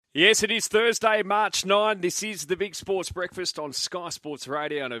Yes, it is Thursday, March 9. This is the Big Sports Breakfast on Sky Sports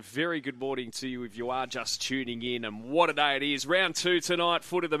Radio, and a very good morning to you if you are just tuning in. And what a day it is. Round 2 tonight,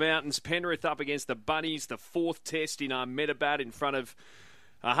 foot of the mountains. Penrith up against the Bunnies, the fourth test in Medabat in front of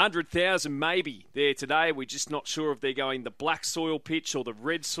 100,000 maybe there today. We're just not sure if they're going the black soil pitch or the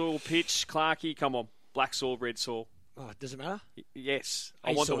red soil pitch. Clarkie, come on, black soil, red soil. Oh, does it matter? Yes.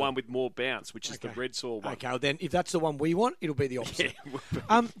 I want the one with more bounce, which is the red soil one. Okay, well then, if that's the one we want, it'll be the opposite.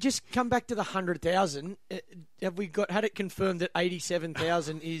 Just come back to the 100,000. Have we had it confirmed that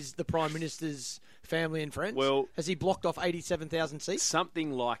 87,000 is the Prime Minister's family and friends? Well, has he blocked off 87,000 seats?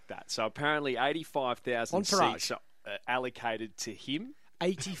 Something like that. So apparently 85,000 seats are allocated to him.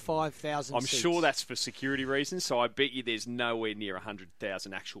 85,000 I'm seats. sure that's for security reasons, so I bet you there's nowhere near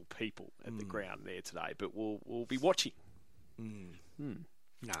 100,000 actual people at the ground there today. But we'll be watching.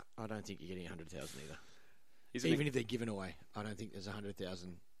 No, I don't think you're getting 100,000 either. Even if they're given away, I don't think there's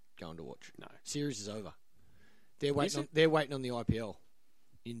 100,000 going to watch. No. Series is over. They're waiting on the IPL.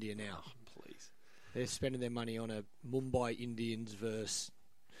 India now. Oh, please. They're spending their money on a Mumbai Indians versus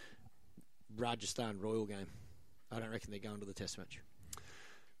Rajasthan Royal game. I don't reckon they're going to the test match.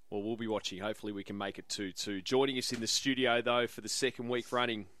 Well, we'll be watching. Hopefully we can make it 2-2. Joining us in the studio, though, for the second week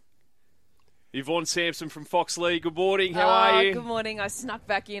running, Yvonne Sampson from Fox League. Good morning. How are you? Good morning. I snuck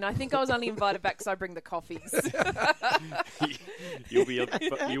back in. I think I was only invited back because I bring the coffees. You'll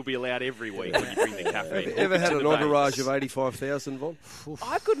be allowed every week when you bring the caffeine. Have you ever had an entourage of 85,000, Yvonne?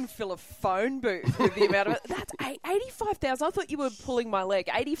 I couldn't fill a phone booth with the amount of it. That's 85,000. I thought you were pulling my leg.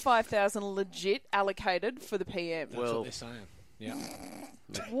 85,000 legit allocated for the PM. That's what they're saying. Yeah.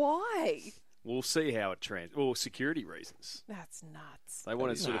 Why? We'll see how it security reasons. That's nuts. They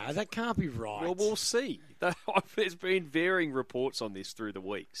want to that can't be right. Well, we'll see. There's been varying reports on this through the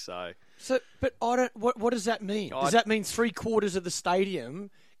week, so. But I don't. What does that mean? Does that mean 3/4 of the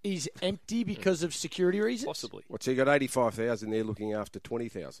stadium is empty because of security reasons? Possibly. So you got 85,000 there looking after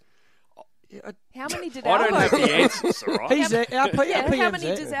 20,000. How many did I Albo don't have get? the answers, all right? He's there. Our How many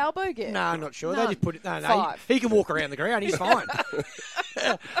there. does Albo get? No, I'm not sure. None. They just put it. No, 5. he can walk around the ground. He's fine.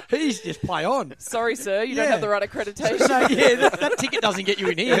 He's just play on. Sorry, sir, you don't have the right accreditation. So yeah, that ticket doesn't get you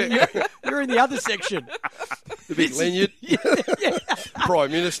in here. You're in the other section. The big lanyard.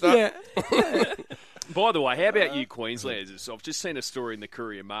 Prime Minister. Yeah. By the way, how about you Queenslanders? I've just seen a story in the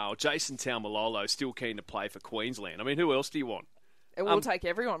Courier Mail. Jason Taumalolo still keen to play for Queensland. I mean, who else do you want? It will take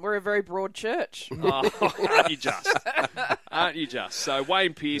everyone. We're a very broad church. Aren't you just? Aren't you just? So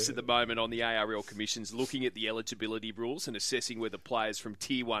Wayne Pearce at the moment on the ARL Commission's looking at the eligibility rules and assessing whether players from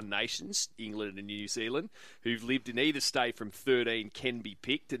Tier 1 nations, England and New Zealand, who've lived in either state from 13 can be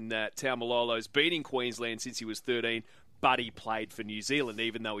picked. And Taumalolo's been in Queensland since he was 13, but he played for New Zealand,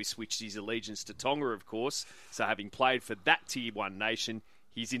 even though he switched his allegiance to Tonga, of course. So having played for that Tier 1 nation,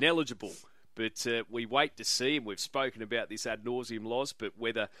 he's ineligible. But we wait to see, and we've spoken about this ad nauseum, Loz, but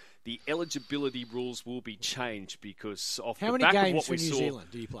whether the eligibility rules will be changed because off How the many back of games what for we New saw, Zealand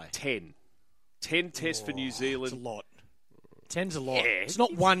do you play? 10. 10 tests for New Zealand. It's a lot. 10's a lot. Yeah. It's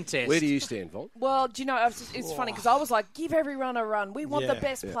not one test. Where do you stand, Yvonne? Well, do you know, it's funny because I was like, give everyone a run. We want the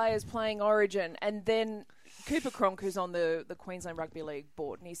best players playing Origin. And then Cooper Cronk, who's on the Queensland Rugby League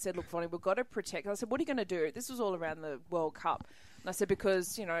board, and he said, look, Vonnie, we've got to protect. I said, what are you going to do? This was all around the World Cup. And I said,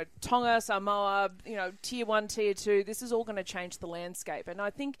 because, Tonga, Samoa, Tier 1, Tier 2, this is all going to change the landscape. And I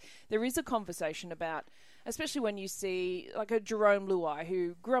think there is a conversation about, especially when you see like a Jerome Luai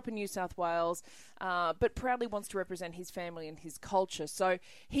who grew up in New South Wales but proudly wants to represent his family and his culture. So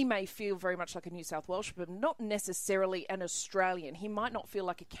he may feel very much like a New South Welsh, but not necessarily an Australian. He might not feel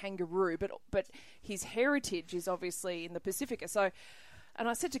like a kangaroo, but his heritage is obviously in the Pacifica. So, and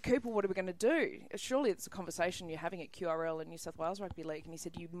I said to Cooper, what are we going to do? Surely it's a conversation you're having at QRL and New South Wales Rugby League. And he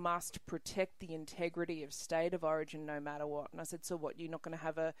said, you must protect the integrity of state of origin no matter what. And I said, so what, you're not going to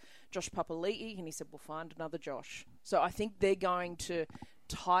have a Josh Papali'i? And he said, we'll find another Josh. So I think they're going to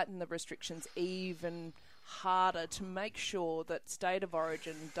tighten the restrictions even harder to make sure that state of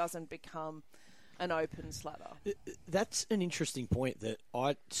origin doesn't become an open slather. That's an interesting point that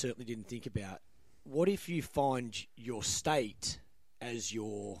I certainly didn't think about. What if you find your state as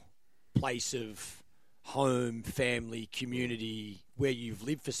your place of home, family, community, where you've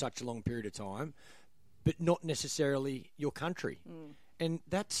lived for such a long period of time, but not necessarily your country? And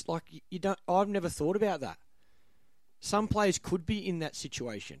that's like, I've never thought about that. Some players could be in that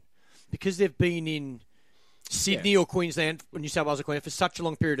situation because they've been in Sydney or Queensland or New South Wales or Queensland for such a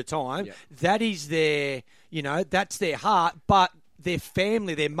long period of time. Yeah. That is their, that's their heart, but their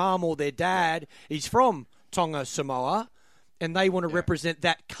family, their mum or their dad is from Tonga, Samoa, and they want to represent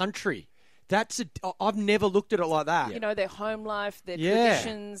that country. I've never looked at it like that. You know, their home life, their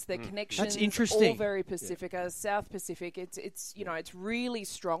traditions, their connections. That's interesting. All very Pacifica, South Pacific. It's you know, it's really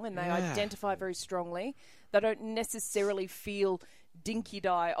strong, and they identify very strongly. They don't necessarily feel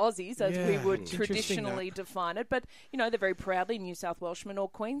dinky-die Aussies, as we would traditionally define it. But, you know, they're very proudly New South Welshmen or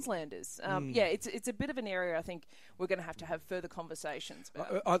Queenslanders. It's a bit of an area I think we're going to have further conversations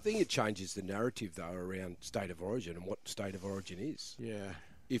about. I think it changes the narrative, though, around state of origin and what state of origin is. Yeah.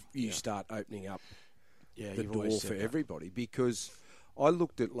 If you start opening up the you've door always for said that. everybody. Because I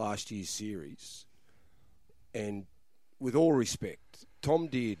looked at last year's series, and with all respect, Tom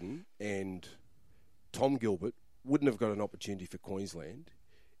Dearden and Tom Gilbert wouldn't have got an opportunity for Queensland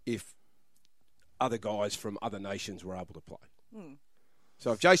if other guys from other nations were able to play.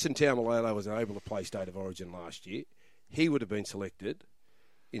 So if Jason Taumalolo was able to play State of Origin last year, he would have been selected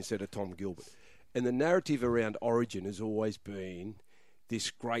instead of Tom Gilbert. And the narrative around Origin has always been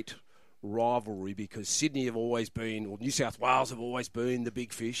this great rivalry because Sydney have always been, or New South Wales have always been the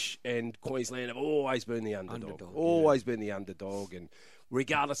big fish, and Queensland have always been the underdog. Always been the underdog, and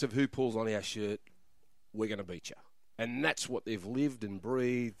regardless of who pulls on our shirt, we're going to beat you. And that's what they've lived and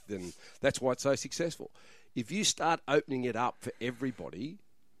breathed, and that's why it's so successful. If you start opening it up for everybody,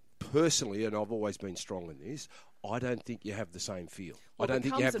 personally, and I've always been strong in this, I don't think you have the same feel. Well, I don't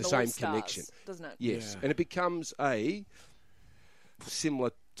think you have the same connection. Doesn't it? Yes, and it becomes a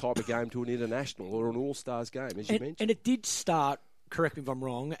similar type of game to an international or an all-stars game, as you mentioned. And it did start, correct me if I'm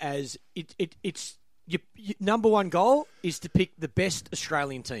wrong, as it's your number one goal is to pick the best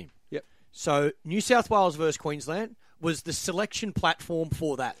Australian team. Yep. So New South Wales versus Queensland was the selection platform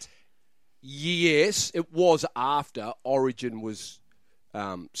for that. Yes, it was after Origin was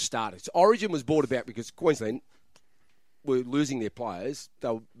started. So Origin was brought about because Queensland were losing their players. They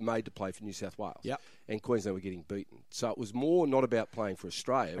were made to play for New South Wales. Yep. And Queensland were getting beaten. So it was more not about playing for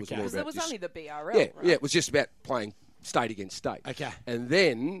Australia. It was more Because about it was only the BRL, yeah, right? yeah, it was just about playing state against state. Okay. And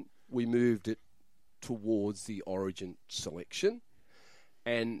then we moved it towards the Origin selection.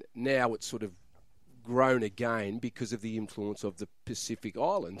 And now it's sort of grown again because of the influence of the Pacific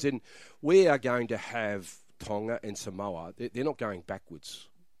Islands. And we are going to have Tonga and Samoa. They're not going backwards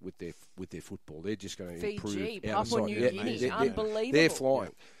with their football. They're just going to improve. Fiji, out of Papua sight. New Guinea, unbelievable. They're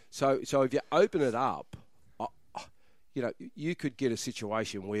flying. So if you open it up, you know, you could get a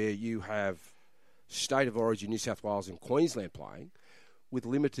situation where you have State of Origin, New South Wales and Queensland playing with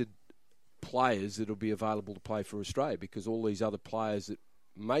limited players that will be available to play for Australia because all these other players that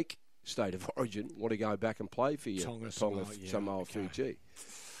make State of Origin want to go back and play for you. Tonga, Samoa, Fiji.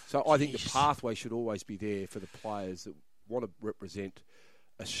 So I think the pathway should always be there for the players that want to represent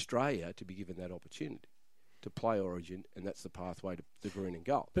Australia to be given that opportunity to play Origin, and that's the pathway to the green and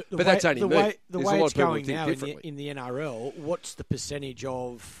gold. But that's only me. The There's way a lot it's of people going that think now differently. in the NRL, what's the percentage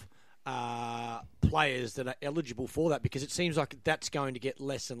of players that are eligible for that? Because it seems like that's going to get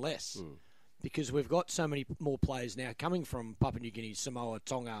less and less. Because we've got so many more players now coming from Papua New Guinea, Samoa,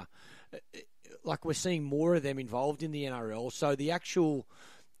 Tonga. Like we're seeing more of them involved in the NRL. So the actual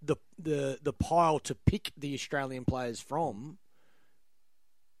the pile to pick the Australian players from,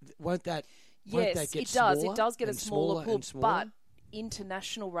 won't that Yes, get it does. smaller It does get a and smaller pool, and smaller? but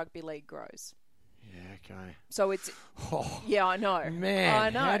international rugby league grows. Yeah, okay. So it's yeah, I know, Man, I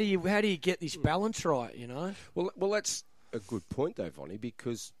know. how do you get this balance right? You know, Well, that's a good point, though, Vonnie,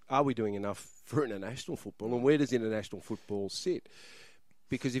 because are we doing enough for international football, and where does international football sit?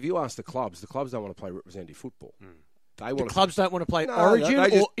 Because if you ask the clubs don't want to play representative football. They want clubs don't want to play No, Origin they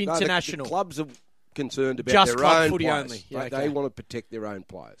just- or international. The clubs are concerned about Just their club own footy players. only. Yeah, They okay. want to protect their own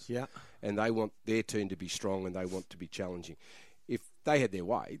players. Yeah. And they want their team to be strong and they want to be challenging. If they had their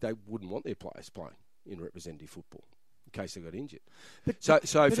way, they wouldn't want their players playing in representative football in case they got injured. So but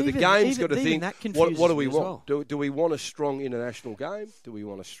for the even- game's even- got to even think, that what confuses do we me as want? well. Do we want a strong international game? Do we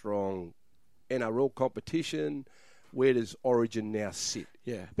want a strong NRL competition? Where does Origin now sit?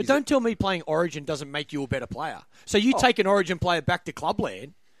 Yeah, but don't tell me playing Origin doesn't make you a better player. So you take an Origin player back to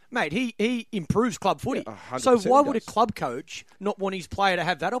clubland, mate. He improves club footy. Yeah, 100% so why would a does. club coach not want his player to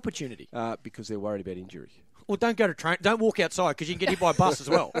have that opportunity? Because they're worried about injury. Well, don't go to train. Don't walk outside because you can get hit by a bus as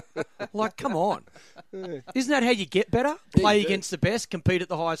well. Like, come on. Isn't that how you get better? Play against the best, compete at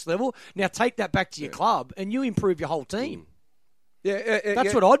the highest level. Now take that back to your club and you improve your whole team.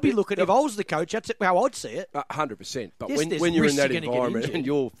 That's what I'd be looking at. If I was the coach, that's how I'd see it. 100%. But Yes, there's when you're in risks that you're gonna get environment injured. and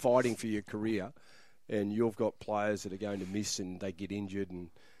you're fighting for your career and you've got players that are going to miss and they get injured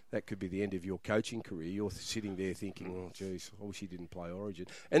and that could be the end of your coaching career, you're sitting there thinking, oh, geez, I wish he didn't play Origin.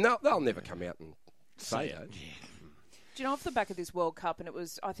 And they'll never come out and say that. Do you know, off the back of this World Cup, and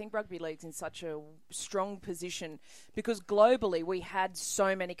I think rugby league's in such a strong position because globally we had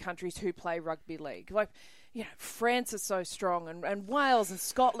so many countries who play rugby league. Like, France is so strong, and Wales and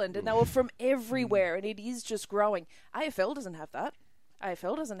Scotland, and they were from everywhere, and it is just growing. AFL doesn't have that.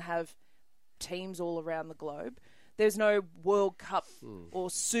 AFL doesn't have teams all around the globe. There's no World Cup or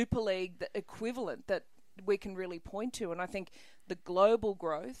Super League equivalent that we can really point to, and I think the global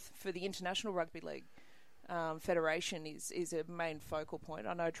growth for the International Rugby League Federation is a main focal point.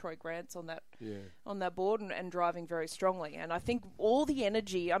 I know Troy Grant's on that board and driving very strongly. And I think all the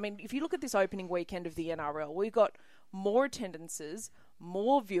energy, I mean, if you look at this opening weekend of the NRL, we've got more attendances,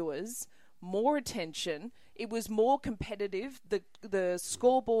 more viewers, more attention. It was more competitive. The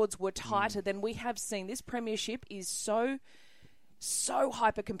scoreboards were tighter than we have seen. This premiership is so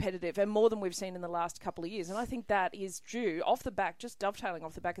hyper competitive and more than we've seen in the last couple of years. And I think that is due off the back, just dovetailing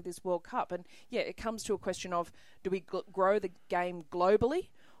off the back of this World Cup. And it comes to a question of, do we grow the game globally,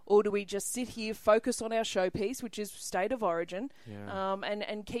 or do we just sit here, focus on our showpiece, which is State of Origin,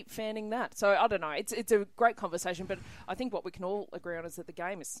 and keep fanning that? So I don't know. It's a great conversation, but I think what we can all agree on is that the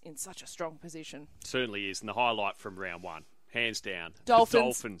game is in such a strong position. Certainly is. And the highlight from round one, hands down,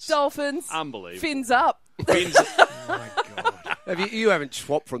 Dolphins. Unbelievable. Fins up. Oh my God. You haven't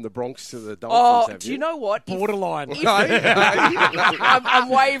swapped from the Bronx to the Dolphins, have you? Do you know what? Borderline. I'm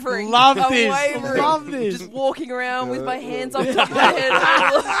wavering. Love this. Just walking around with my hands on top of my head.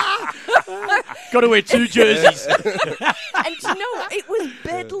 Got to wear 2 jerseys. And do you know what? It was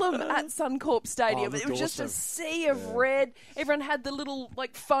bedlam at Suncorp Stadium. It was just a sea of red. Everyone had the little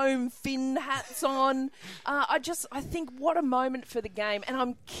foam fin hats on. I think what a moment for the game. And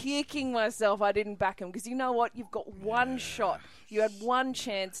I'm kicking myself I didn't back them because you know what? You've got one shot. You had one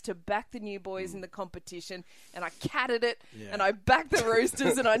chance to back the new boys in the competition, and I catted it, and I backed the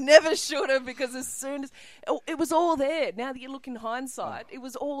Roosters, and I never should have because as soon as it was all there. Now that you look in hindsight, it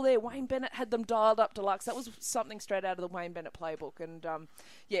was all there. Wayne Bennett had them dialed up deluxe. That was something straight out of the Wayne Bennett playbook, and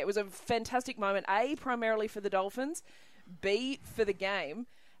it was a fantastic moment. A, primarily for the Dolphins, B, for the game.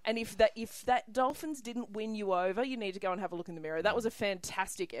 And if that Dolphins didn't win you over, you need to go and have a look in the mirror. That was a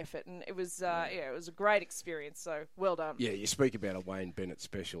fantastic effort, and it was it was a great experience. So well done. Yeah, you speak about a Wayne Bennett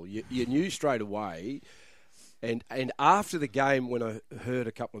special. You knew straight away, and after the game when I heard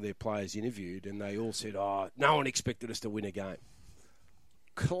a couple of their players interviewed, and they all said, "Oh, no one expected us to win a game."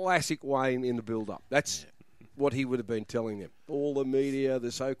 Classic Wayne in the build-up. That's what he would have been telling them. All the media,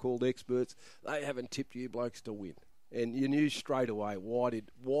 the so-called experts, they haven't tipped you blokes to win. And you knew straight away why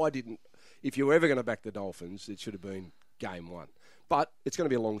didn't if you were ever going to back the Dolphins, it should have been game one. But it's going to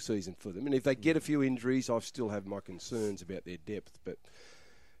be a long season for them, and if they get a few injuries, I still have my concerns about their depth. But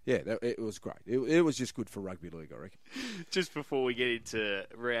it was great. It was just good for rugby league, I reckon. Just before we get into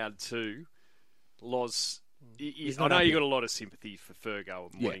round two, Loz, I know you got a lot of sympathy for Fergo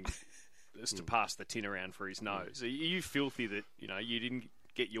and wanting us to pass the tin around for his nose. Are you filthy that you didn't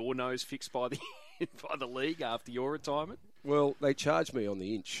get your nose fixed by the league after your retirement? Well, they charged me on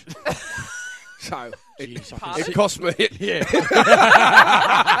the inch. So it cost me. It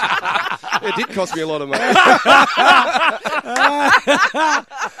did cost me a lot of money.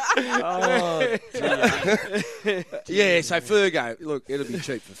 So Fergo, look, it'll be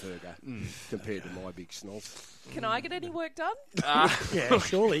cheap for Fergo compared to my big snoz. Can I get any work done?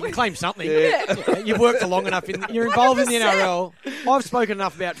 Surely. You can claim something. You've worked for long enough. You're involved in the NRL. I've spoken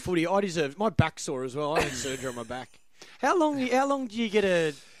enough about footy. I deserve my back sore as well. I had surgery on my back. How long do you get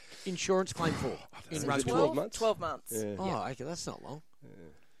a insurance claim for? In rugby? 12 months. 12 months. Yeah. Oh, okay. That's not long.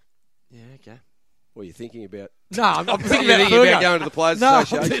 Yeah, okay. What are you thinking about? No, I'm thinking about going to the Players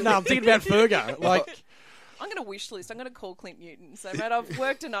Association. I'm thinking about Fergo. I'm going to wish list. I'm going to call Clint Newton and say, mate, I've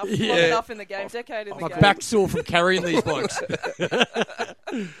worked enough, long enough in the game, decade in the game. My back's sore from carrying these blokes.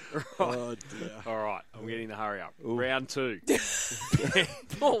 All right, I'm getting the hurry up. Ooh. Round two.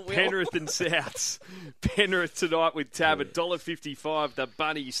 Penrith and Souths. Penrith tonight with Tab, $1.55. The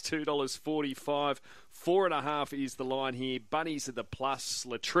Bunnies, $2.45. 4.5 is the line here. Bunnies are the plus.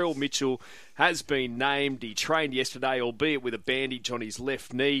 Latrell Mitchell has been named. He trained yesterday, albeit with a bandage on his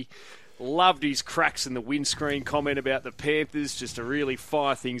left knee. Loved his cracks in the windscreen comment about the Panthers, just to really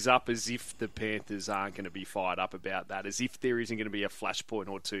fire things up, as if the Panthers aren't going to be fired up about that, as if there isn't going to be a flashpoint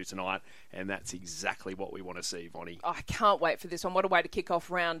or two tonight, and that's exactly what we want to see, Vonnie. Oh, I can't wait for this one. What a way to kick off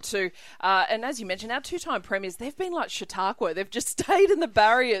round two. And as you mentioned, our two-time premiers, they've been like Chautauqua. They've just stayed in the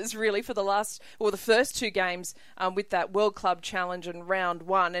barriers, really, for the first two games with that World Club Challenge and round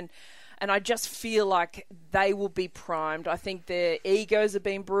one. And And I just feel like they will be primed. I think their egos have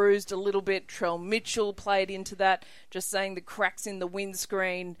been bruised a little bit. Trell Mitchell played into that, just saying the cracks in the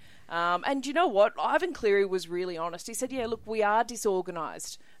windscreen. And you know what? Ivan Cleary was really honest. He said, yeah, look, we are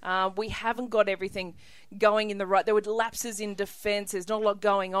disorganised. We haven't got everything going in the right. There were lapses in defence. There's not a lot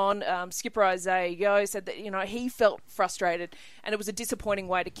going on. Skipper Isaiah Yeo said that, he felt frustrated and it was a disappointing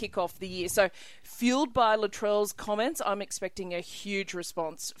way to kick off the year. So, fueled by Latrell's comments, I'm expecting a huge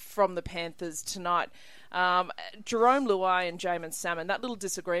response from the Panthers tonight. Jerome Luai and Jamin Salmon, that little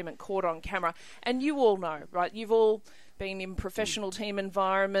disagreement caught on camera. And you all know, right? You've all been in professional team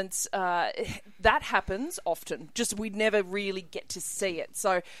environments. That happens often. Just we never really get to see it.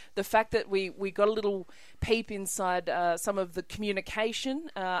 So the fact that we got a little peep inside some of the communication,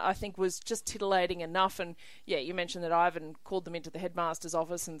 I think was just titillating enough. And yeah, you mentioned that Ivan called them into the headmaster's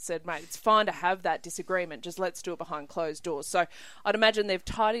office and said, mate, it's fine to have that disagreement. Just let's do it behind closed doors. So I'd imagine they've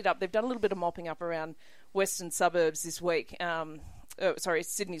tidied up. They've done a little bit of mopping up around Western Suburbs this week.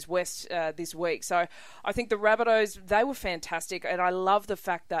 Sydney's West this week. So I think the Rabbitohs, they were fantastic. And I love the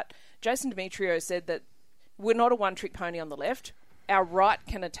fact that Jason Demetriou said that we're not a one-trick pony on the left. Our right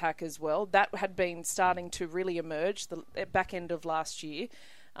can attack as well. That had been starting to really emerge the back end of last year.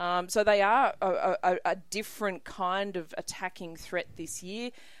 So they are a different kind of attacking threat this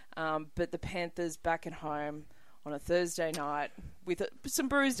year. But the Panthers back at home on a Thursday night with some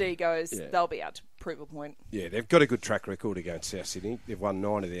bruised egos, they'll be able to prove a point. Yeah, they've got a good track record against South Sydney. They've won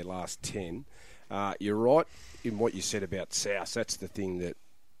 9 of their last 10. You're right in what you said about South. That's the thing that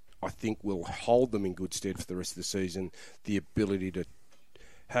I think will hold them in good stead for the rest of the season, the ability to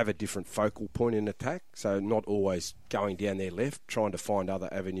have a different focal point in attack, so not always going down their left, trying to find other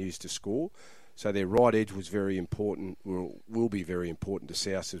avenues to score. So their right edge was very important, will be very important to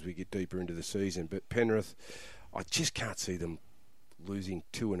South as we get deeper into the season. But Penrith, I just can't see them losing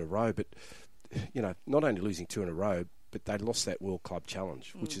 2 in a row. But, not only losing 2 in a row, but they lost that World Club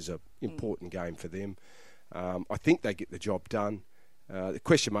Challenge, which is an important game for them. I think they get the job done. The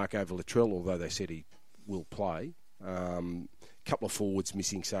question mark over Latrell, although they said he will play. Couple of forwards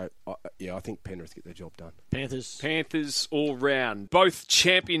missing, so I think Penrith get their job done. Panthers all round. Both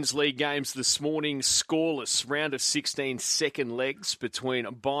Champions League games this morning, scoreless. Round of 16 second legs between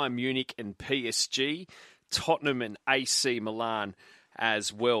Bayern Munich and PSG. Tottenham and AC Milan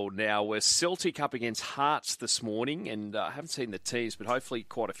as well. Now, we're Celtic up against Hearts this morning, and I haven't seen the teams, but hopefully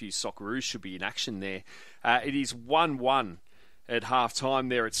quite a few Socceroos should be in action there. It is 1-1 at half-time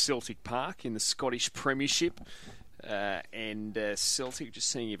there at Celtic Park in the Scottish Premiership. And Celtic, just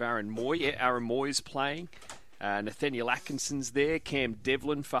seeing if Aaron Moy is playing. Nathaniel Atkinson's there, Cam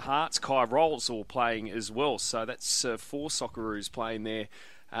Devlin for Hearts, Kai Rolls all playing as well. So that's 4 Socceroos playing there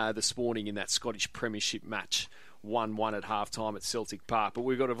this morning in that Scottish Premiership match. 1-1 at half-time at Celtic Park. But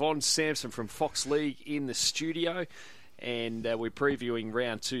we've got Yvonne Sampson from Fox League in the studio, and we're previewing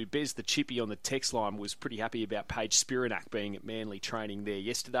round 2. Bez the Chippy on the text line was pretty happy about Paige Spiranak being at Manly training there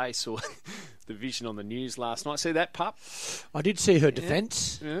yesterday. Saw the vision on the news last night. See that, pup? I did see her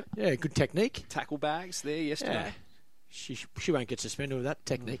defence. Yeah, good technique. Tackle bags there yesterday. Yeah. She won't get suspended with that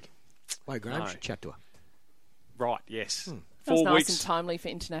technique. Wait, Graham, should chat to her. Right, yes. 4 weeks. Nice and timely for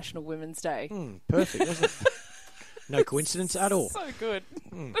International Women's Day. Perfect, wasn't it? No coincidence at all. So good.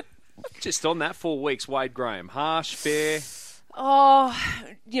 Just on that, 4 weeks, Wade Graham. Harsh, fair? Oh,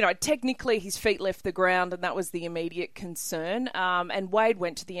 technically his feet left the ground and that was the immediate concern. And Wade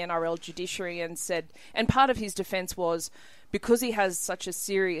went to the NRL judiciary and said, and part of his defence was because he has such a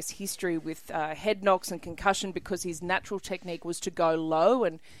serious history with head knocks and concussion, because his natural technique was to go low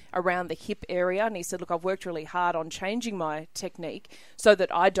and around the hip area. And he said, look, I've worked really hard on changing my technique so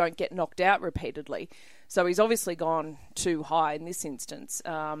that I don't get knocked out repeatedly. So he's obviously gone too high in this instance.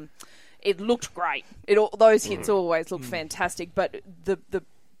 It looked great. Those hits always look fantastic, but the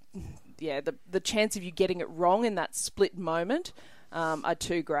chance of you getting it wrong in that split moment are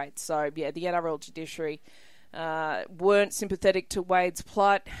too great. So the NRL judiciary weren't sympathetic to Wade's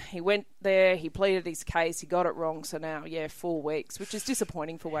plight. He went there, he pleaded his case, he got it wrong. So now, 4 weeks, which is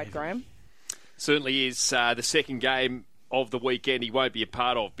disappointing for Wade Graham. Certainly is. The second game of the weekend he won't be a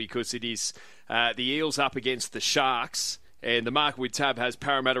part of because it is the Eels up against the Sharks. And the market with tab has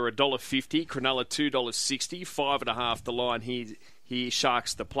Parramatta $1.50, Cronulla $2.60, 5.5 the line here,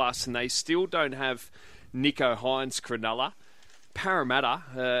 Sharks the plus, and they still don't have Nico Hines Cronulla.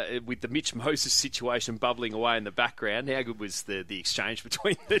 Parramatta, with the Mitch Moses situation bubbling away in the background, how good was the exchange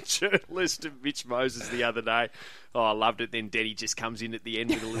between the journalist and Mitch Moses the other day? Oh, I loved it. Then Denny just comes in at the end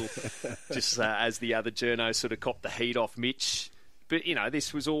with a little, just as the other journo sort of copped the heat off Mitch. But,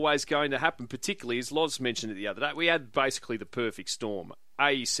 this was always going to happen, particularly, as Loz mentioned it the other day, we had basically the perfect storm.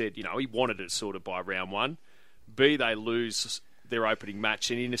 A, he said, he wanted it sorted by round one. B, they lose their opening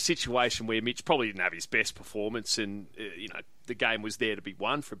match, and in a situation where Mitch probably didn't have his best performance, and the game was there to be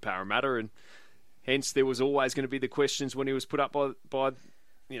won for Parramatta, and hence there was always going to be the questions when he was put up by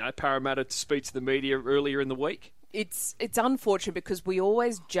Parramatta to speak to the media earlier in the week. It's unfortunate because we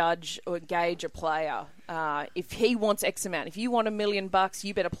always judge or gauge a player. If he wants X amount, if you want $1 million,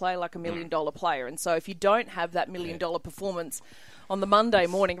 you better play like $1 million player. And so if you don't have that $1 million performance on the Monday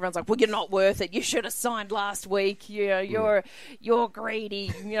morning, everyone's like, well, you're not worth it. You should have signed last week. You're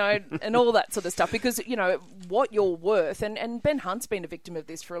greedy, and all that sort of stuff. Because, what you're worth, and Ben Hunt's been a victim of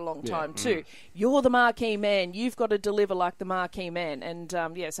this for a long time too. You're the marquee man. You've got to deliver like the marquee man. And,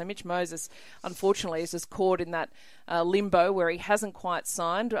 so Mitch Moses, unfortunately, is just caught in that limbo where he hasn't quite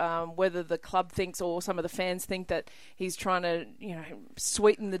signed, whether the club thinks or some of the fans think that he's trying to,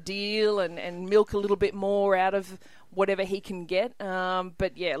 sweeten the deal and milk a little bit more out of whatever he can get.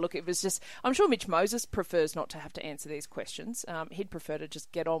 But yeah, look, it was just, I'm sure Mitch Moses prefers not to have to answer these questions. He'd prefer to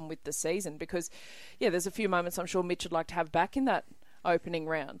just get on with the season because, there's a few moments I'm sure Mitch would like to have back in that opening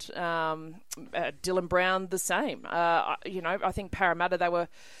round. Dylan Brown, the same. I think Parramatta,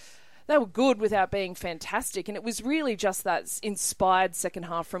 they were good without being fantastic, and it was really just that inspired second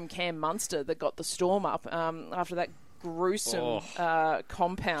half from Cam Munster that got the Storm up after that gruesome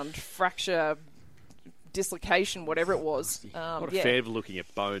compound fracture, dislocation, whatever it was. Not a fan of looking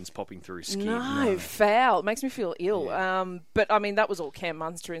at bones popping through skin. No, foul. It makes me feel ill. Yeah. But, that was all Cam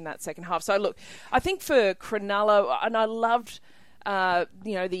Munster in that second half. So, look, I think for Cronulla, and I loved,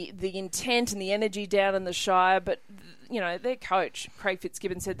 the intent and the energy down in the Shire, but their coach, Craig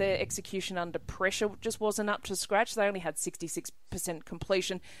Fitzgibbon, said their execution under pressure just wasn't up to scratch. They only had 66%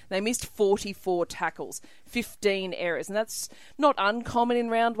 completion. They missed 44 tackles, 15 errors. And that's not uncommon in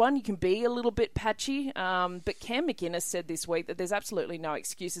round one. You can be a little bit patchy. But Cam McInnes said this week that there's absolutely no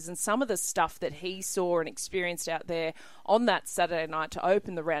excuses. And some of the stuff that he saw and experienced out there on that Saturday night to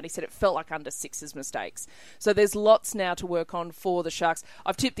open the round, he said it felt like under sixes mistakes. So there's lots now to work on for the Sharks.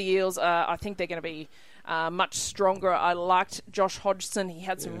 I've tipped the Eels. I think they're going to be much stronger. I liked Josh Hodgson. He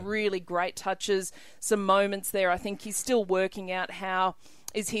had some really great touches, some moments there. I think he's still working out how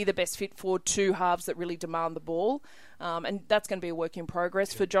is he the best fit for two halves that really demand the ball. And that's going to be a work in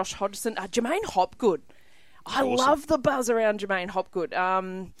progress for Josh Hodgson. Jermaine Hopgood. I love the buzz around Jermaine Hopgood.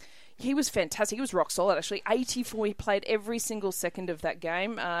 He was fantastic. He was rock solid, actually. 84. He played every single second of that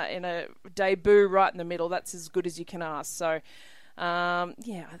game in a debut right in the middle. That's as good as you can ask. So, I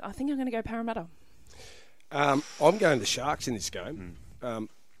think I'm going to go Parramatta. I'm going the Sharks in this game.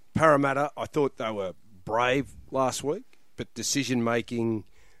 Parramatta, I thought they were brave last week, but decision-making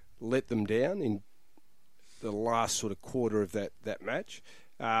let them down in the last sort of quarter of that match.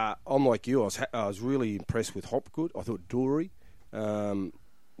 I'm like you. I was really impressed with Hopgood. I thought Dury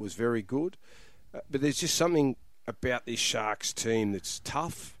was very good. But there's just something about this Sharks team that's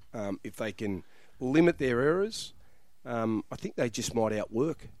tough. If they can limit their errors, I think they just might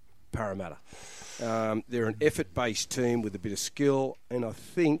outwork Parramatta. They're an effort-based team with a bit of skill, and I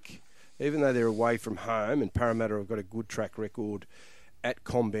think, even though they're away from home, and Parramatta have got a good track record at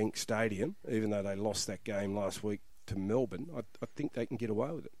CommBank Stadium, even though they lost that game last week to Melbourne, I think they can get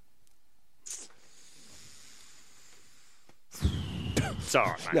away with it. It's all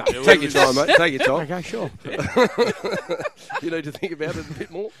right, mate. No, take your time, mate. Take your time. Okay, sure. You need to think about it a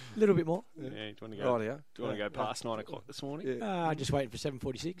bit more. A little bit more. Yeah, do you want to go? Right, Do you want to go past 9 o'clock this morning? Yeah. Just waiting for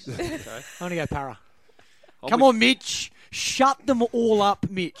 7:46. Okay. I'm going to go Para. Come on, Mitch. Shut them all up,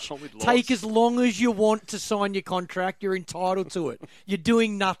 Mitch. Take as long as you want to sign your contract. You're entitled to it. You're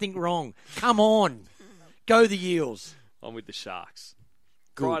doing nothing wrong. Come on. Go the Eels. I'm with the Sharks.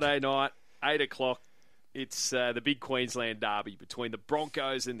 Good. Friday night, 8 o'clock. It's the big Queensland derby between the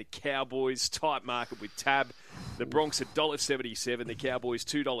Broncos and the Cowboys. Tight market with Tab. The Bronx at $1.77. The Cowboys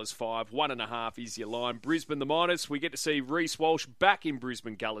 $2.05. 1.5 is your line. Brisbane, the Miners. We get to see Reece Walsh back in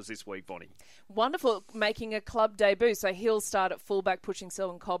Brisbane colours this week, Bonnie. Wonderful, making a club debut. So he'll start at fullback, pushing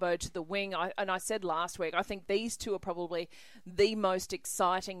Selwyn Cobbo to the wing. I said last week, I think these two are probably the most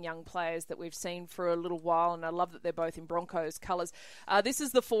exciting young players that we've seen for a little while, and I love that they're both in Broncos colours. This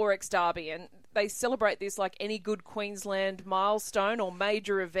is the 4X derby, and they celebrate this like any good Queensland milestone or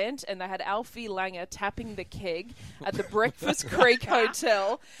major event, and they had Alfie Langer tapping the keg at the Breakfast Creek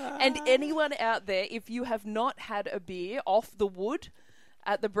Hotel. And anyone out there, if you have not had a beer off the wood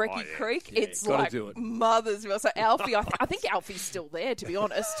at the Brecky Creek, it's like mother's milk. So Alfie, I think Alfie's still there, to be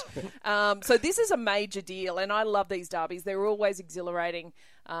honest. So this is a major deal, and I love these derbies. They're always exhilarating.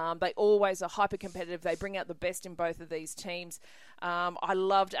 They always are hyper competitive. They bring out the best in both of these teams. I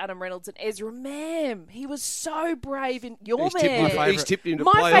loved Adam Reynolds and Ezra Mam. He was so brave in your man. He's tipped into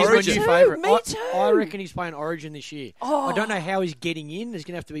My play favourite Origin. too. Favourite. Me too. I reckon he's playing Origin this year. Oh. I don't know how he's getting in. There's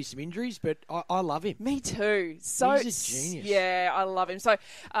going to have to be some injuries, but I love him. Me too. So He's a genius. Yeah, I love him. So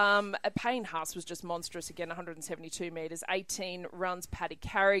Payne Haas was just monstrous again, 172 metres, 18 runs. Paddy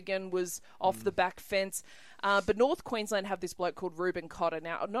Carrigan was off the back fence. But North Queensland have this bloke called Ruben Cotter.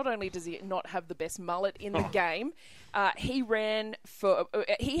 Now, not only does he not have the best mullet in the game, he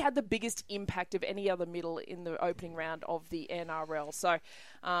had the biggest impact of any other middle in the opening round of the NRL. So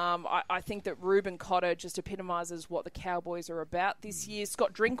I think that Ruben Cotter just epitomises what the Cowboys are about this year.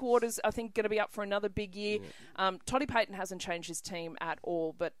 Scott Drinkwater's, I think, going to be up for another big year. Toddy Payton hasn't changed his team at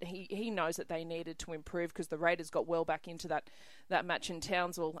all, but he knows that they needed to improve because the Raiders got well back into that match in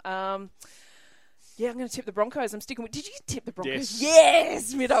Townsville. Yeah, I'm going to tip the Broncos. I'm sticking with... Did you tip the Broncos?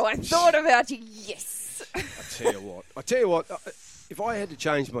 Yes, Middo. I thought about you. Yes. I tell you what. If I had to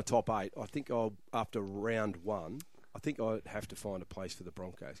change my top 8, I think after round 1, I think I'd have to find a place for the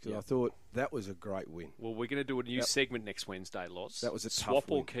Broncos because I thought that was a great win. Well, we're going to do a new segment next Wednesday, Loz. That was a swap tough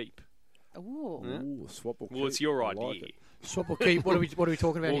win. or keep. Ooh. Swap or keep. Well, it's your I like idea. it. Swap or keep? What are we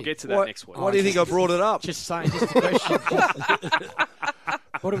talking about We'll here? get to that next week. Why do you think I brought it up? Just saying, just a question.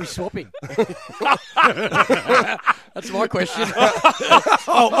 What are we swapping? That's my question.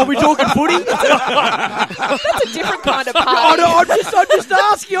 Are we talking footy? That's a different kind of party. I'm just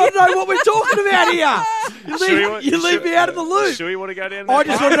asking. I don't know what we're talking about here. You leave me out of the loop. Sure you want to go down I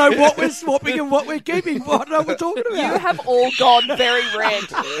just want to know what we're swapping and what we're keeping. I don't know what we're talking about. You have all gone very red.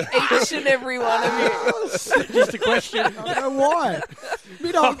 Each and every one of you. Just a question. I don't know why.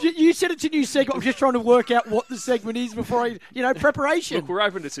 You said it's a new segment. I'm just trying to work out what the segment is before preparation. Look, we're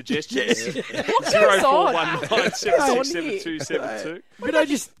open to suggestions. What goes on? 0419766272. But I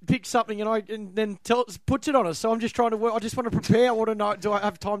just pick something and then puts it on us. So I'm just trying to work. I just want to prepare. I want to know. Do I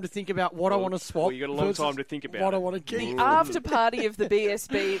have time to think about what I want to swap? Well, you got a long versus time to think about what it. I want to keep. After party of the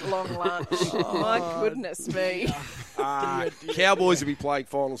BSB long lunch. My goodness me. Cowboys will be playing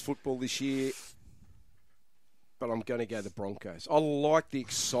finals football this year, but I'm going to go the Broncos. I like the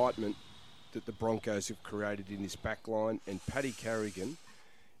excitement that the Broncos have created in this back line, and Paddy Carrigan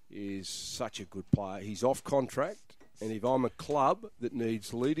is such a good player. He's off contract, and if I'm a club that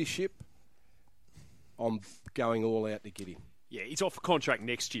needs leadership, I'm going all out to get him. Yeah, he's off contract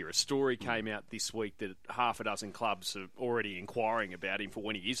next year. A story came out this week that half a dozen clubs are already inquiring about him for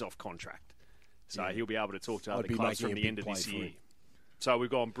when he is off contract. So he'll be able to talk to other clubs from the end of this year. So we've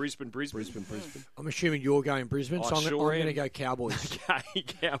gone Brisbane. I'm assuming you're going Brisbane, so I'm going to go Cowboys. Okay,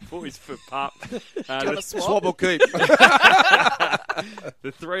 Cowboys for pup. Swap or keep.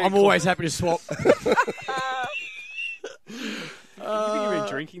 The 3 I'm always happy to swap. You think you've been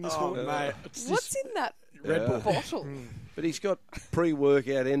drinking this morning? Mate, What's in that Red Bull bottle? But he's got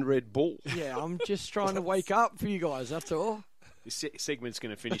pre-workout and Red Bull. Yeah, I'm just trying to wake up for you guys, that's all. This segment's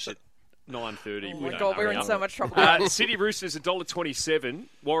going to finish at 9:30. Oh my God, we're in so much trouble. City Roosters $1.27,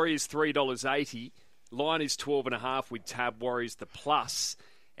 Warriors $3.80. Line is 12.5 with Tab Warriors the plus,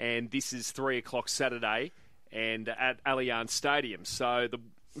 and this is 3:00 Saturday, and at Allianz Stadium. So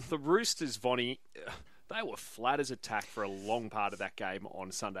the Roosters, Vonnie, they were flat as a tack for a long part of that game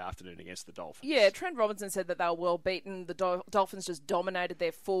on Sunday afternoon against the Dolphins. Yeah, Trent Robinson said that they were well beaten. The Dolphins just dominated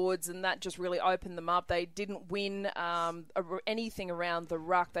their forwards, and that just really opened them up. They didn't win anything around the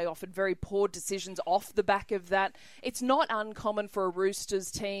ruck. They offered very poor decisions off the back of that. It's not uncommon for a Roosters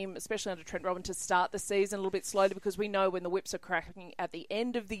team, especially under Trent Robinson, to start the season a little bit slowly because we know when the whips are cracking at the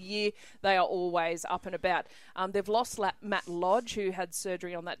end of the year, they are always up and about. They've lost Matt Lodge, who had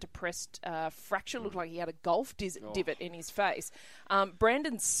surgery on that depressed fracture. Looked like he had a golf divot in his face.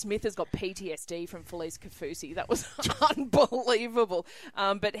 Brandon Smith has got PTSD from Felice Kafusi. That was unbelievable.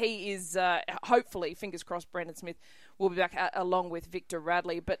 But he is, hopefully, fingers crossed, Brandon Smith will be back along with Victor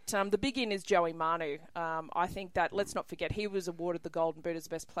Radley. But the big in is Joey Manu. I think that, let's not forget, he was awarded the Golden Boot as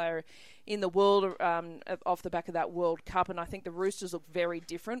the best player in the world off the back of that World Cup. And I think the Roosters look very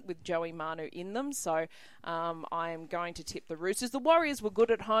different with Joey Manu in them. So I am going to tip the Roosters. The Warriors were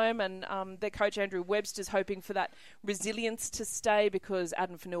good at home, and their coach Andrew Webster's hoping for that resilience to stay because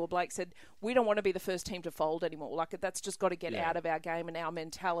Adam Fanua-Blake said, we don't want to be the first team to fold anymore. Like, that's just got to get out of our game and our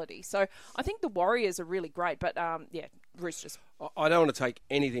mentality. So I think the Warriors are really great, but Roosters. I don't want to take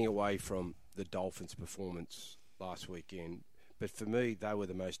anything away from the Dolphins' performance last weekend, but for me, they were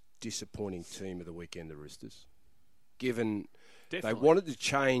the most disappointing team of the weekend, the Roosters. Given they wanted to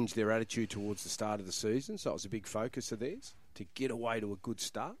change their attitude towards the start of the season, so it was a big focus of theirs, to get away to a good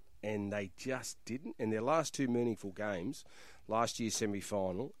start, and they just didn't. And their last two meaningful games last year's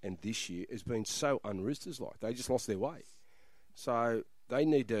semi-final and this year has been so un-Roosters-like. They just lost their way. So they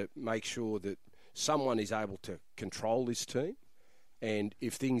need to make sure that someone is able to control this team, and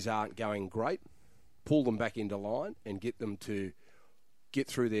if things aren't going great, pull them back into line and get them to get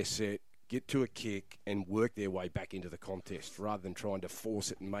through their set, get to a kick and work their way back into the contest rather than trying to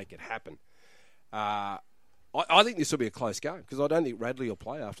force it and make it happen. I think this will be a close game because I don't think Radley will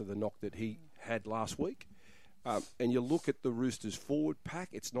play after the knock that he had last week. And you look at the Roosters forward pack,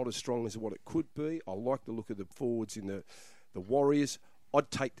 it's not as strong as what it could be. I like the look of the forwards in the Warriors. I'd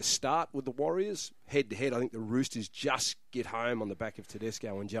take the start with the Warriors. Head-to-head, I think the Roosters just get home on the back of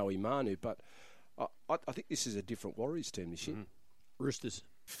Tedesco and Joey Manu. But I think this is a different Warriors team this year. Roosters.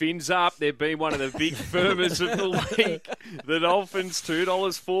 Fins up. They've been one of the big firmers of the league. The Dolphins,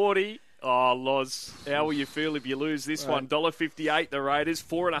 $2.40. Oh, Loz, how will you feel if you lose this one? $1.58, the Raiders.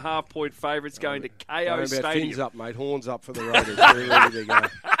 4.5-point favourites going to KO Stadium. Fins up, mate. Horns up for the Raiders. They're ready to go.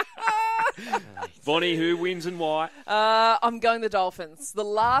 Bonnie, who wins and why? I'm going the Dolphins. The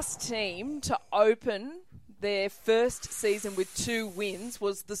last team to open their first season with 2 wins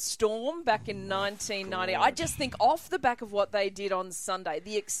was the Storm back in 1990. I just think off the back of what they did on Sunday,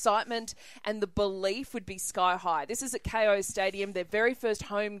 the excitement and the belief would be sky high. This is at KO Stadium, their very first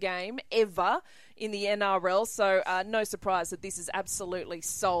home game ever in the NRL, so no surprise that this is absolutely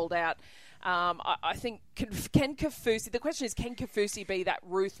sold out. I think, can Kaufusi, the question is, can Kaufusi be that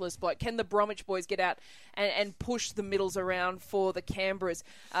ruthless bloke? Can the Bromwich boys get out and push the middles around for the Canberras?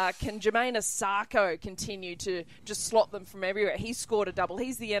 Can Jermaine Asako continue to just slot them from everywhere? He scored a double.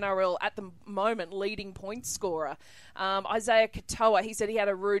 He's the NRL, at the moment, leading point scorer. Isaiah Katoa, he said he had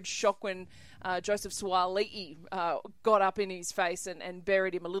a rude shock when Joseph Suaalii got up in his face and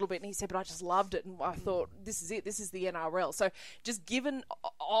buried him a little bit, and he said, but I just loved it, and I thought, this is it, this is the NRL. So just given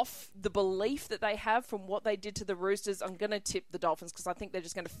off the belief that they have from what they did to the Roosters, I'm going to tip the Dolphins because I think they're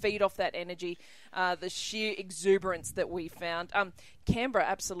just going to feed off that energy, the sheer exuberance that we found. Canberra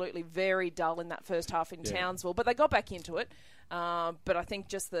absolutely very dull in that first half in Townsville, but they got back into it. But I think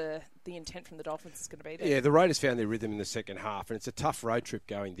just the intent from the Dolphins is going to be there. Yeah, the Raiders found their rhythm in the second half, and it's a tough road trip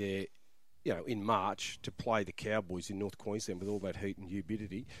going there, in March to play the Cowboys in North Queensland with all that heat and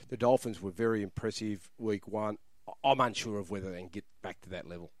humidity. The Dolphins were very impressive week 1. I'm unsure of whether they can get back to that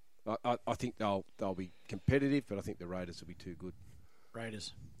level. I think they'll be competitive, but I think the Raiders will be too good.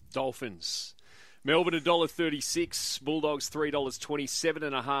 Raiders. Dolphins. Melbourne $1.36, Bulldogs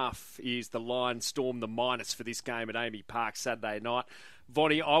 $3.27.5 is the line. Storm the minus for this game at Amy Park Saturday night.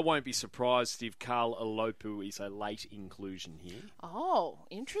 Vonnie, I won't be surprised if Carl Alopu is a late inclusion here. Oh,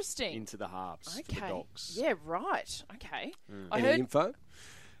 interesting. Into the halves for the Dogs. Yeah, right. Okay. Any info?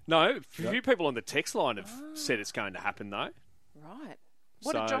 No, a few people on the text line have said it's going to happen, though. Right.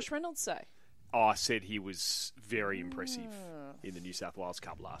 What did Josh Reynolds say? I said he was very impressive in the New South Wales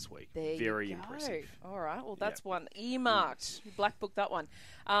Cup last week. Very impressive. All right. Well, that's one earmarked. Black book that one.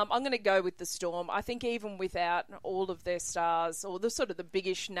 I'm going to go with the Storm. I think even without all of their stars or the sort of the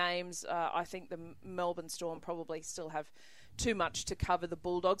biggish names, I think the Melbourne Storm probably still have too much to cover the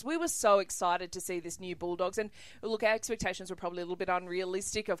Bulldogs. We were so excited to see this new Bulldogs, and look, our expectations were probably a little bit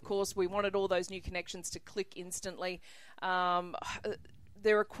unrealistic. Of course, we wanted all those new connections to click instantly.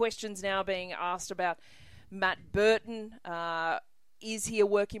 There are questions now being asked about Matt Burton. Is he a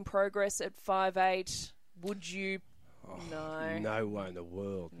work in progress at 5'8"? Would you? No. No way in the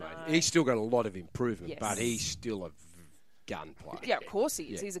world, mate. He's still got a lot of improvement, but he's still a gun player. Yeah, of course he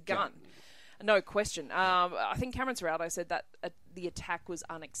is. He's a gun. No question. I think Cameron Ciraldo said that the attack was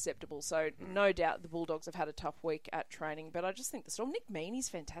unacceptable. So no doubt the Bulldogs have had a tough week at training. But I just think the Storm, Nick Meaney's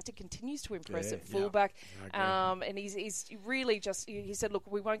fantastic, continues to impress at fullback. And he's really just, he said,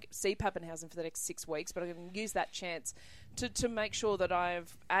 look, we won't see Pappenhausen for the next 6 weeks, but I'm going to use that chance to make sure that I'm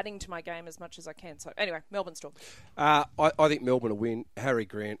adding to my game as much as I can. So anyway, Melbourne Storm. I think Melbourne will win. Harry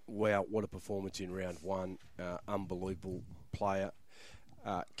Grant, wow, what a performance in round 1. Unbelievable player.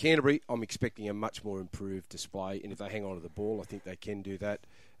 Canterbury, I'm expecting a much more improved display, and if they hang on to the ball, I think they can do that.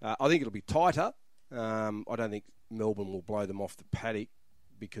 I think it'll be tighter. I don't think Melbourne will blow them off the paddock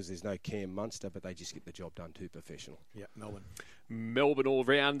because there's no Cam Munster, but they just get the job done too professional. Yeah, Melbourne. Melbourne all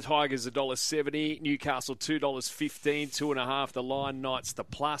round. Tigers $1.70. Newcastle $2.15. 2.5 the line. Knights the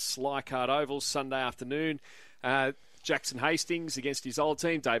plus. Leichhardt Oval Sunday afternoon. Jackson Hastings against his old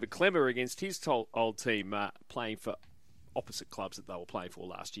team. David Klemmer against his old team, playing for opposite clubs that they were playing for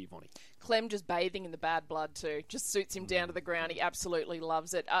last year, Vonnie. Clem just bathing in the bad blood too. Just suits him down to the ground. He absolutely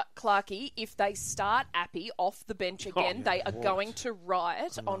loves it. Clarkie, if they start Appy off the bench again, they are going to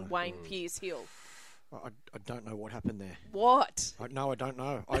riot on Wayne Pearce Hill. I don't know what happened there. What? I don't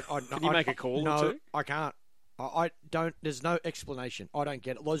know. Can you make a call or two? I can't. I don't. There's no explanation. I don't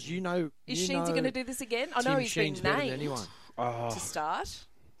get it. Loz, Is Sheensy going to do this again? I know Tim he's Sheen's been better than named anyone. to start.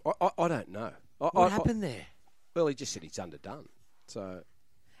 I don't know. What happened there? Well, he just said he's underdone. So.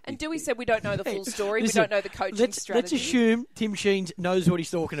 And Dewey said we don't know the full story. Listen, we don't know the coaching let's strategy. Let's assume Tim Sheens knows what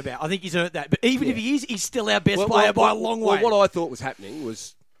he's talking about. I think he's earned that. But even if he is, he's still our best player by a long way. Well, what I thought was happening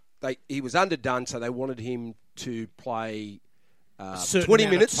was he was underdone, so they wanted him to play 20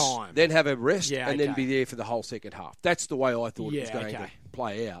 minutes, then have a rest, and then be there for the whole second half. That's the way I thought it was going to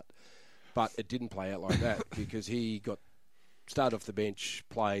play out. But it didn't play out like that because he got started off the bench,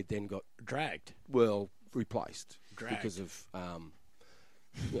 played, then got dragged. Well, replaced because of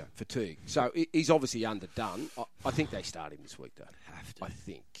fatigue. So he's obviously underdone. I think they start him this week, though. Have to. I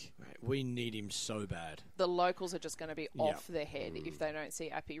think. Mate, we need him so bad. The locals are just going to be off their head if they don't see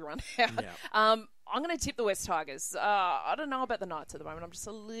Appy run out. Yep. I'm going to tip the West Tigers. I don't know about the Knights at the moment. I'm just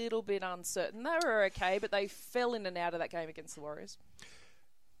a little bit uncertain. They were okay, but they fell in and out of that game against the Warriors.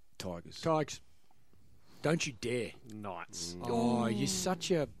 Tigers. Don't you dare. Knights. Oh, you're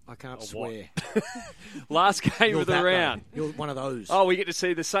such a... I can't swear. Last game of the round. You're one of those. Oh, we get to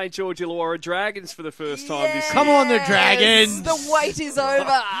see the St. George Illawarra Dragons for the first time this year. Come on, the Dragons. The wait is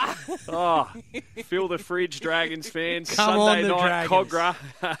over. Oh, fill the fridge, Dragons fans. Come Sunday on, the night, Dragons. Cogra.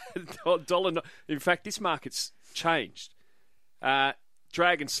 $1. In fact, this market's changed.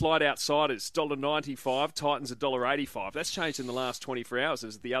 Dragons slide outsiders, $1.95. Titans, $1.85. That's changed in the last 24 hours.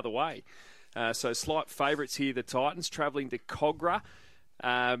 It's the other way. So slight favourites here, the Titans, travelling to Cogra.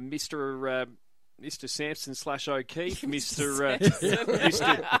 Mr. Sampson / O'Keefe, Mr.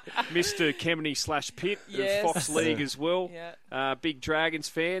 Kemeny / Pitt, Yes. Fox League as well. Yeah. Big Dragons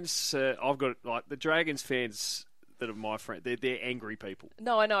fans. I've got the Dragons fans that are my friend. They're angry people.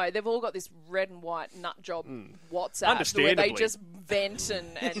 No, I know. They've all got this red and white nut job WhatsApp where Understandably. they just vent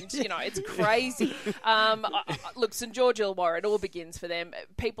and it's crazy. Look, St. George Illawarra, it all begins for them.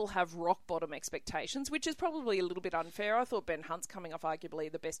 People have rock bottom expectations, which is probably a little bit unfair. I thought Ben Hunt's coming off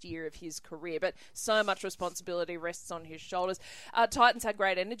arguably the best year of his career, but so much responsibility rests on his shoulders. Titans had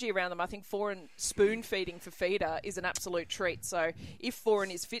great energy around them. I think Foran spoon feeding for Feeder is an absolute treat. So if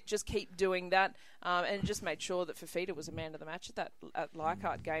Foran is fit, just keep doing that. And just made sure that Fafita was a man of the match at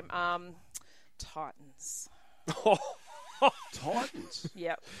Leichhardt game. Titans. Titans?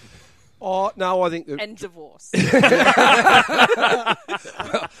 Yep. Oh, no, I think... And divorce. I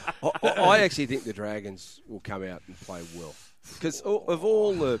actually think the Dragons will come out and play well. Because of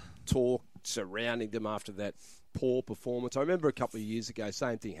all the talk surrounding them after that poor performance, I remember a couple of years ago,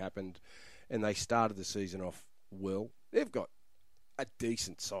 same thing happened, and they started the season off well. They've got a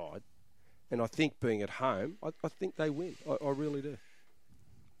decent side. And I think being at home, I think they win. I really do.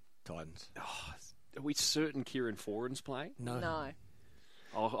 Titans. Are we certain Kieran Foran's playing? No.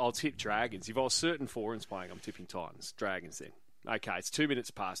 I'll tip Dragons. If I was certain Foran's playing, I'm tipping Titans. Dragons then. Okay, it's 2 minutes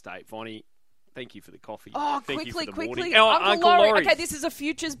past 8. Vonnie, thank you for the coffee. Oh, thank you for the quickly. morning. Uncle Laurie. Okay, this is a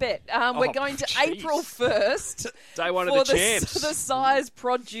futures bet. We're going to April 1st. Day one of the champs. The Size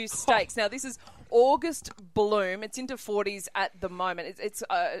Produce Stakes. Now, this is August Bloom. It's into 40s at the moment. It's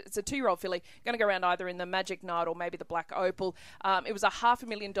a 2-year-old filly going to go around either in the Magic Night or maybe the Black Opal. It was a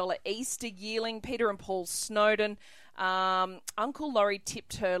 $500,000 Easter yearling. Peter and Paul Snowden. Uncle Laurie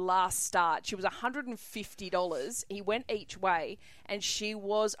tipped her last start. She was $150. He went each way, and she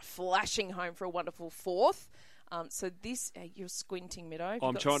was flashing home for a wonderful fourth. So this, you're squinting, Middo.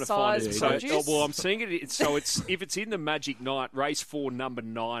 I'm trying to find it. Produce? Well, I'm seeing it. So it's if it's in the Magic Night, race 4, number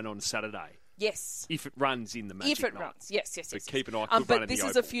 9 on Saturday. Yes. If it runs in the Magic Night. If it runs, yes. But keep an eye. But this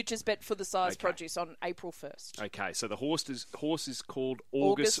is a futures bet for the Size Produce on April 1st. Okay, so the horse is called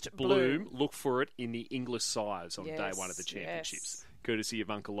August Bloom. Look for it in the English Size on day one of the championships. Courtesy of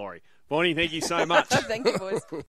Uncle Laurie. Vonnie, thank you so much. Thank you, boys.